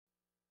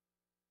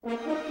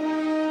Quack.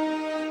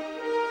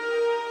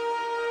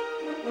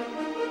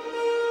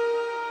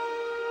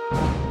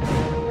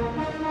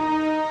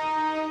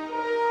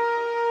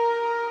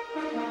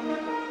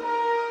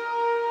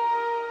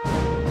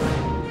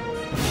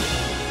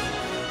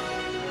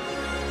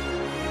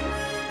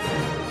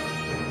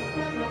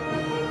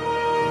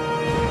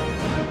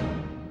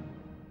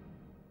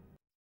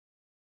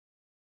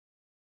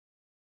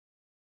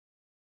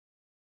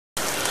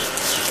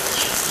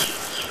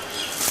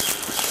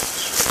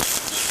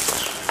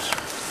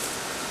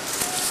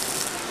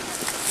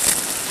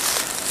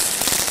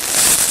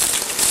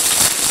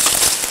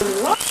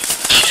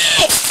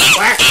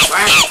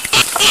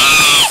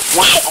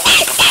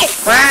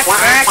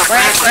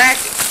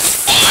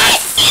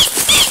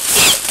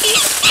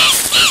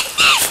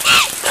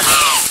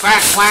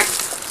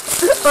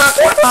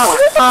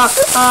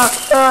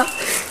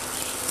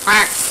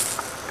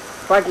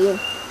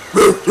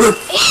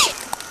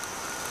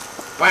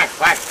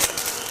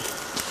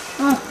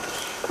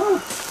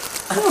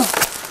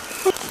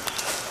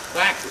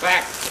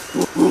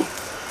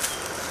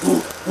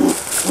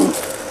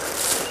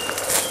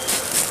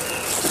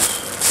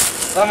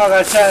 Vamos a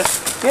agachar.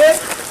 ¿Qué?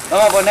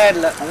 Vamos a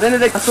ponerla.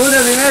 Prendete basura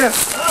primero.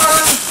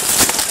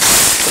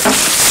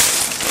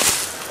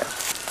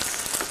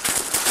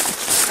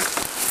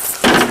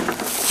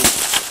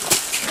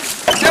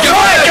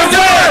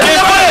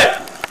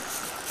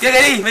 ¿Qué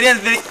querís? ¿Venía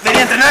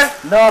a entrenar?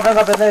 No, vengo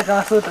a prender esa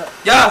basura.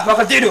 Ya,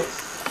 bajo el tiro.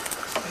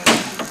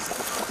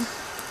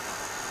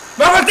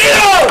 ¡Bajo el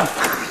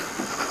tiro!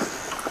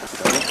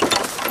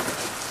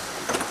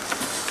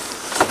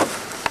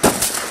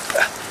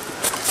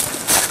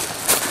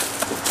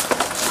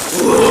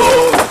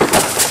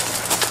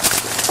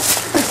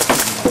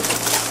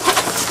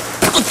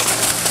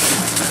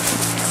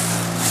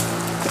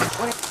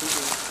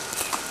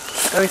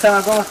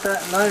 Revisamos cómo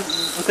está. No,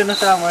 ¿usted no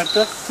estaba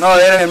muerto? No,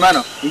 era mi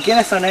hermano. ¿Y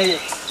quiénes son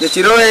ellos? De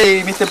Chirobe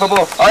y Mr.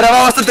 Popó. ¡Ahora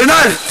vamos a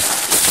entrenar!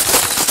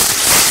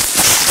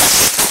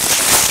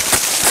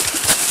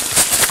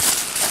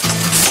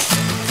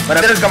 Para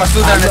hacer el Kama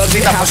Sutra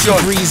necesita fusión.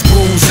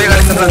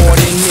 Pégale esta planta.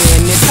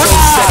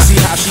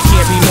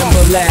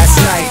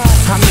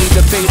 I made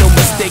the fatal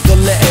mistake of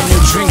letting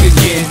her drink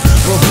again.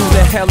 But who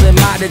the hell am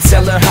I to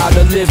tell her how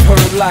to live her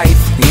life?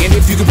 And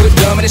if you could put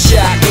dumb in a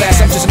shot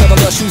glass, I'm just another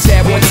lush who's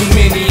had one too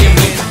many. And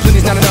when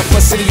plenty's not enough for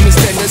city, you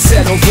tend to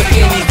settle for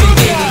anything.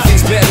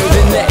 Anything's better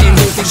than letting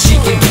her think she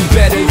can do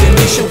better than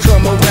me. She'll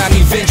come around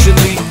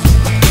eventually,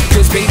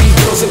 cause baby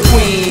girl's a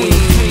queen.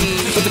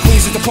 But the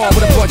queen's at the pawn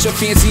with a bunch of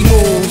fancy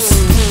moves,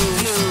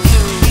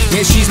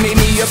 and she's made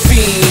me a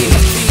fiend.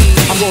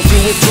 I'm going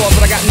through withdrawals,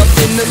 but I got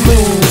nothing to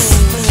lose.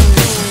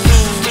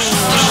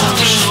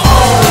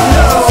 Oh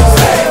no,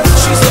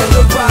 she's at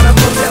the bottom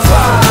of that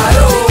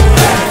bottle.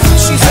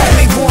 She's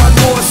only one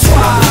more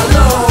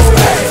swallow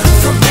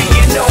from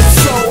being oh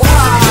so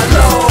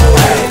hollow.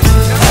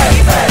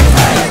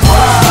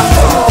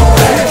 Bravo,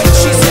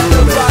 she's at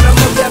the bottom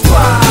of that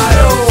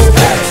bottle.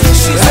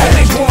 She's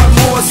only one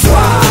more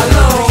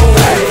swallow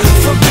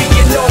from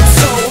being oh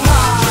so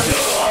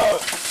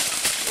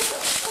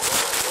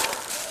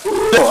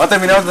hollow. Ha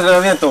terminado el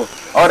entrenamiento.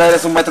 Ahora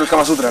eres un maestro del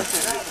Kama Sutra.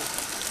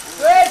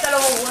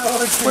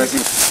 Puedes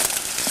ir.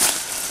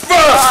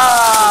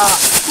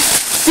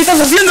 ¿Qué estás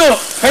haciendo?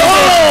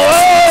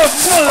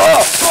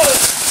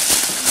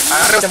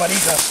 Agárrate,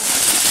 marica.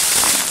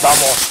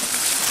 Vamos.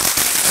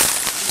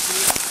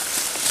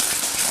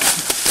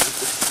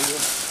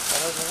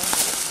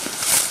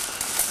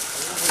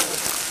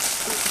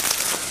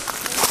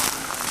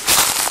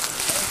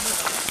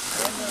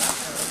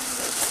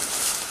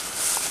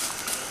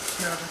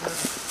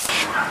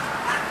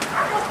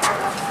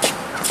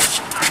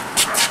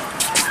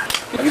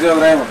 Aquí te lo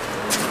traemos.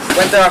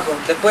 Cuenta abajo,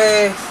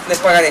 después les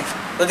pagaré.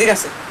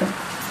 Retírase.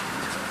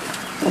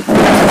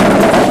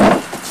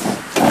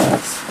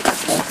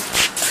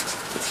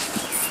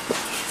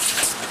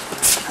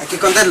 Hay que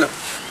esconderlo.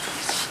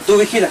 Tú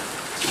vigila.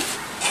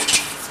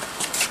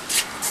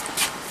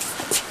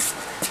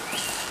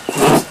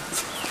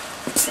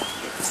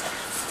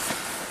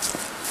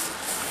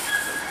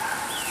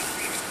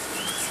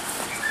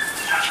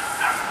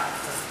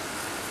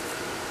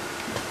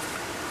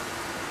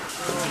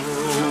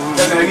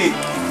 Aquí.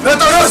 ¡No,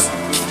 todos!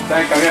 Está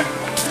en el camión.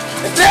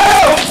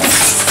 ¡Empleado!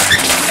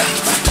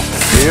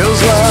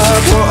 Feels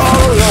like we're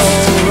all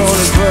alone,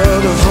 running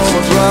further from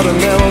a cloud and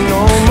never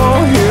no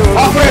more here we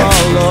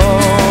follow.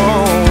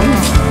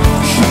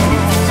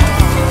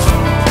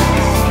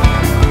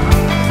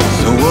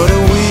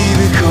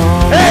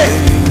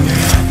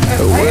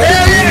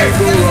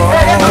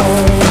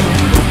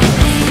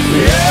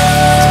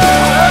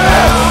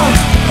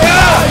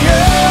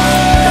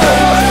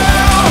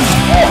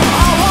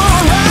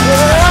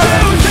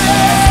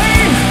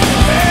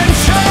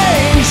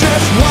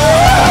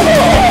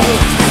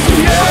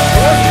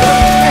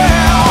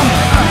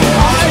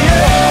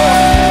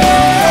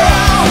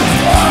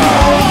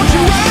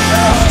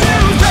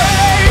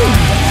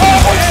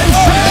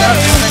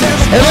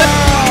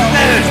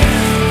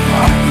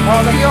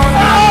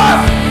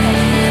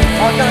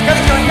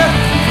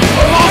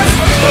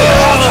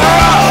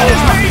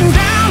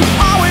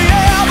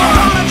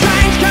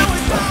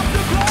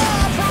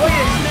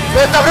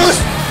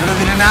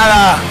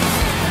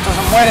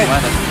 muere.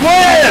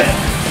 ¡Muere!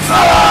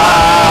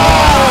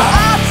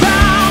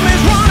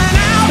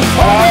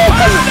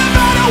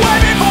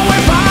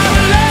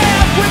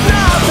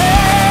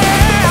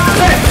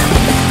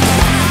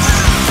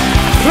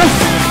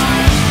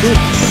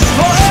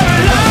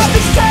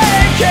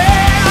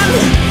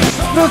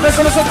 No, ven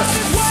con nosotros.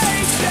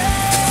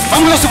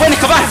 Vámonos, se pueden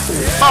escapar.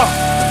 Vamos.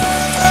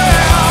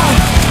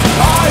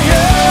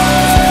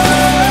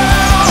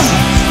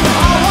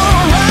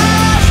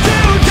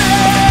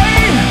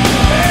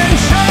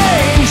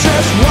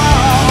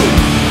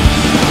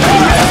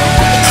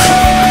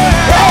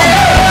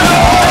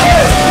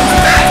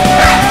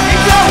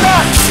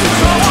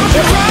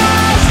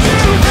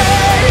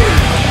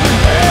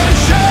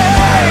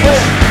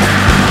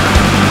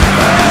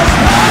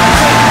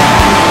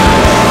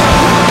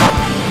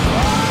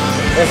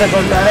 Ese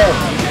contaré,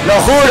 lo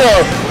juro.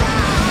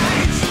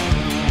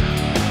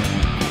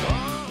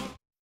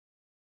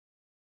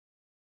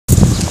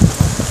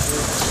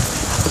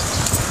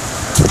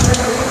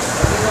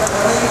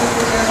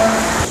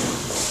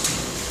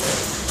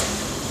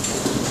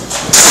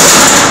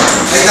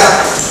 Ahí está.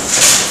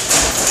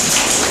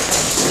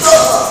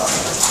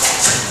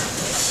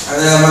 A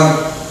ver, hermano.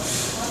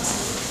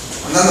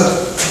 Andando.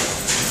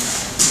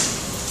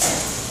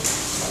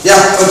 Ya,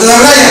 ponte la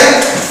raya.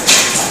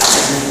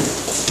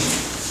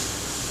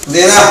 No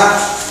tiene nada.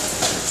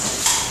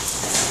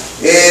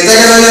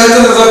 Táquenlo de alto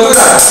de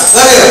tortura.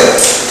 Rápido.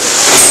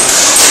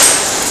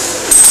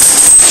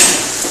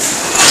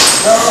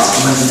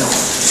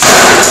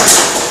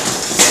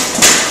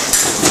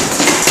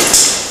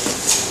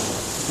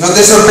 ¿No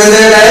te sorprende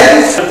ver a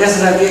él? ¿Qué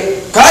haces aquí?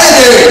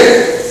 ¡Cállate!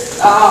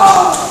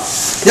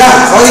 Ya,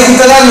 ahora hay que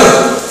instalarlo.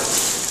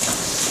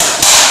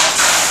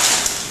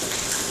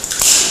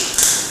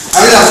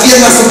 Abre las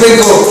piernas,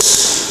 Sopenco.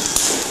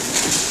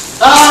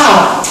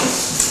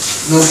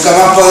 Nunca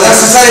más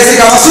podrás usar ese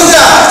Kama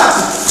Sutra.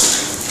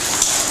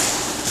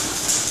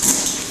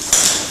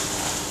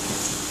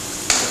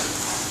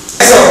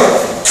 Eso.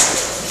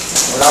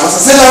 Ahora vamos a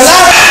hacerlo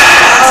hablar.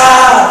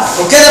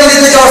 ¿Por qué te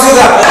metiste Kama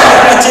Sutra?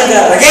 ¿Para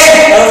qué?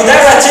 Para quitar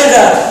la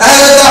chica.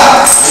 ¡Ahí está!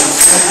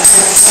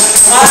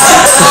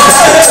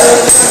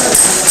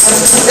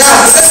 ¡Ya,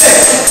 vete!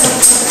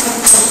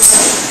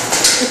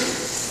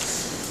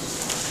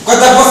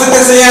 ¿Cuántas poses te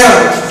enseñaron?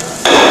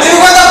 Dime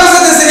cuántas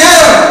poses te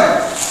enseñaron.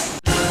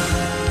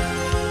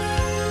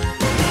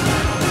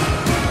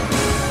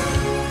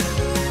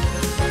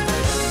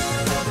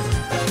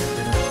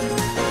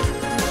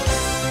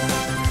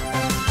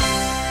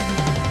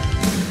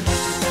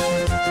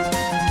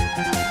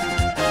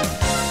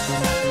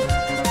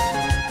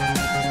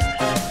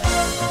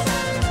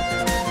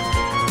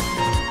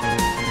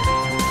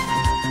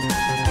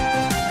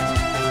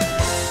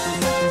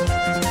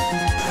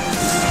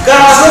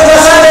 ¡Kama Sutra,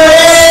 sal de ahí!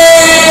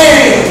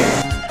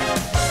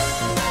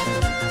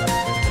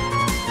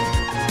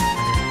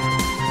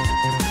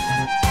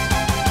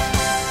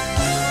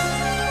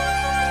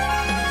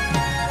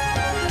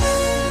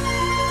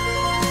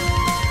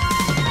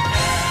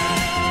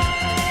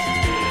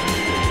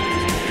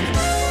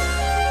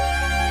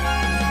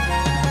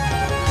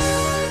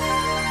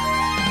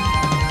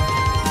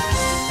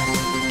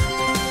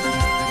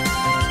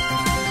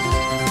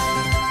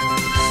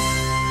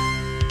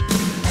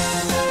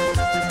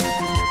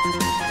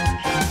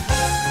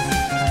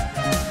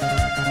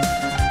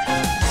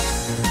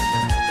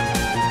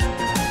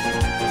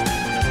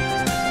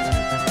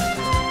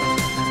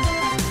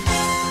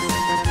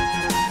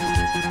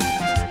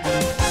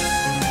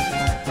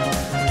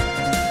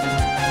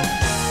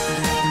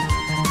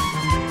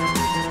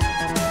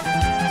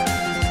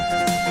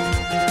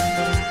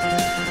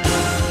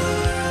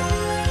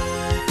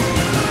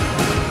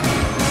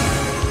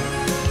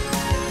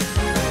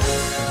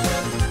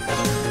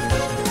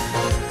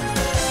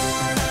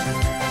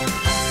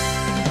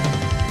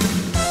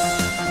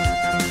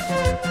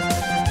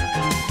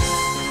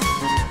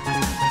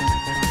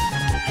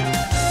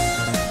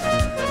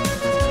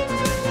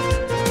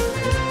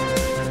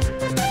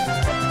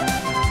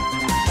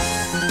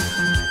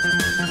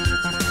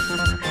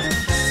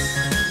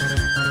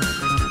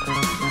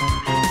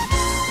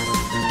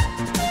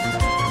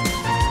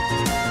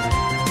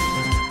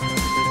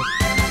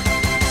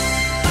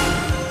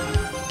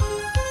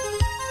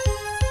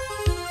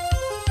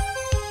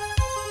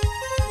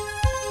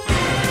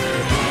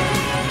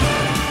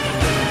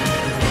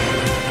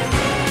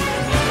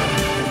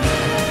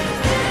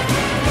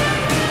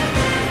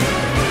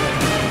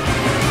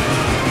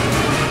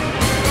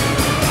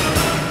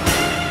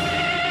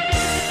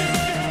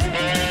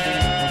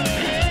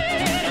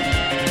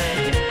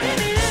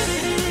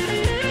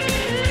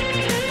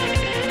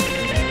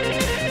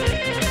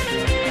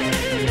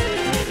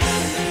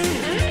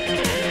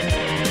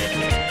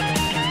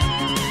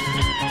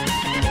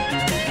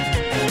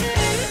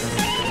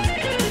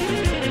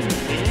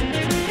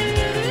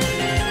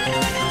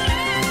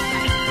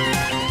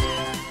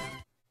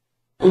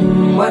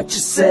 What you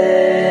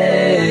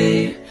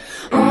say?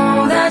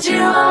 That you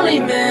only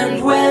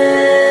meant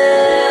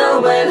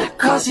well, well.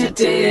 'cause you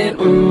did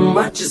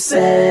what you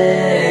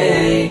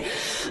say.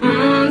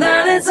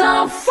 That it's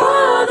all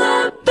for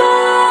the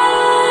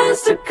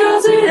best,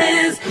 'cause it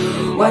is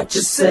what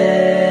you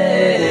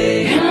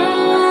say.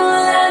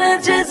 That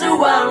it's just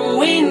what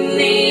we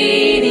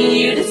need, and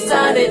you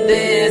decided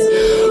this,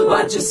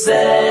 what you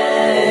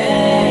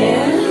say.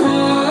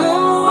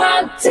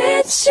 What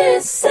did she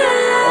say?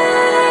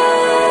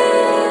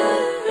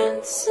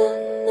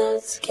 Some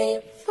notes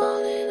keep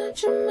falling out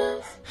your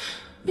mouth.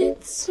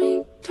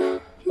 Mid-sweet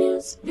talk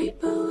news,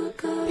 people are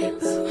calling.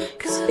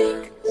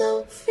 Speak no,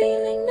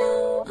 feeling no,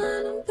 I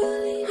don't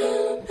believe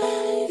you.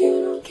 You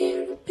don't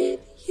care a bit,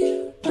 you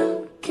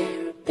don't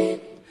care a bit.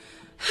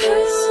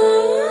 Some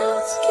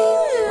notes keep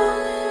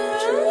falling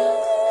out your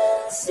mouth.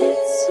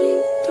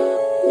 Mid-sweet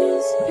talk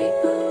news,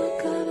 people are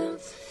calling.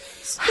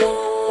 Speak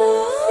no,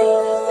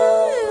 feeling no,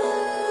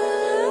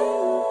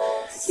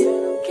 you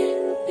don't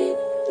care a bit,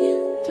 you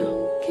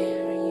don't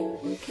care, you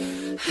don't care.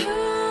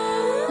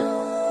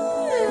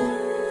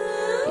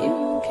 You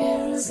don't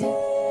care a bit.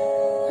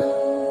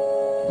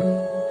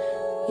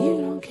 You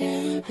don't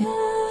care a bit.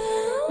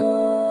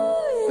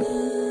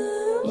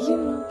 You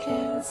don't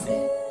care a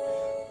bit.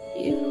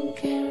 You don't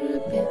care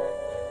a bit.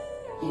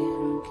 You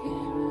don't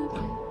care a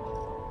bit.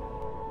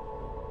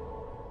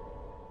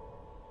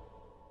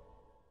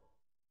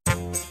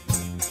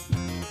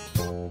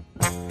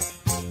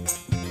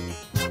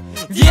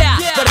 Yeah,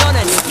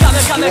 perdonen,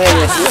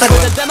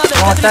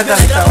 ¿Cómo está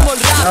Capitán? ¿No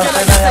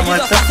está nadie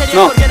muerto?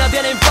 No.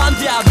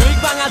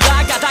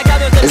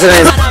 Ese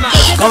es.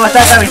 ¿Cómo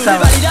está Capitán?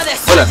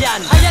 Hola.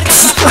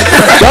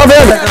 No,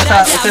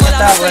 ¿usted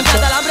estaba muerto?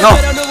 No.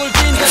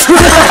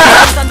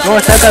 ¿Cómo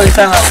está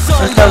Capitán?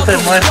 ¿No está usted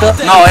muerto?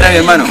 No, era mi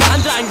hermano.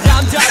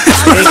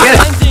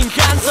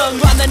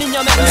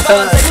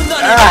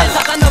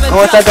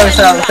 ¿Cómo está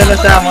Capitán? ¿Usted no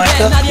estaba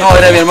muerto? No,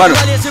 era mi hermano.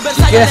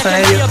 ¿Y quiénes son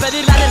ellos?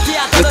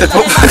 Este es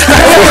poco.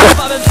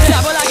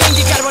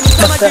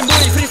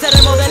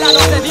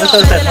 ¿No está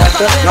usted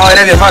muerto? No,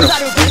 era mi hermano.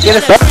 ¿Y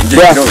quiénes son?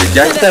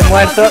 Ya. ¿Usted es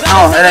muerto?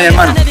 No, era mi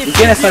hermano. ¿Y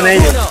quiénes son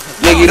ellos?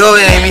 Le quiró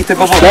y Mr.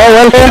 Popo.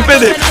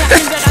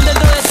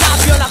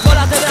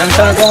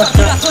 Capitán, ¿cómo está?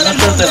 ¿No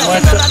está usted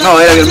muerto? No,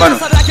 era mi hermano.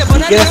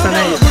 ¿Y quiénes son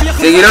ellos?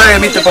 Le quiró y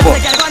Mr. Popo.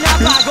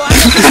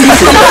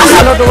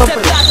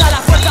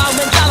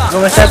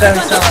 ¿Cómo está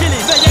Capitán?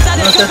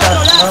 ¿No usted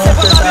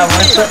estaba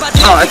muerto?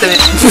 No, este es.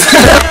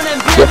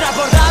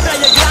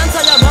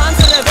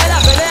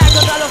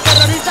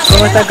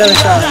 ¿Cómo está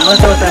Capitán? ¿No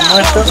está usted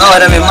muerto? No,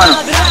 era mi hermano.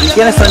 ¿Y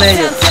quiénes son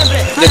ellos?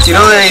 Le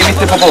tiró y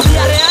Mr. Popo.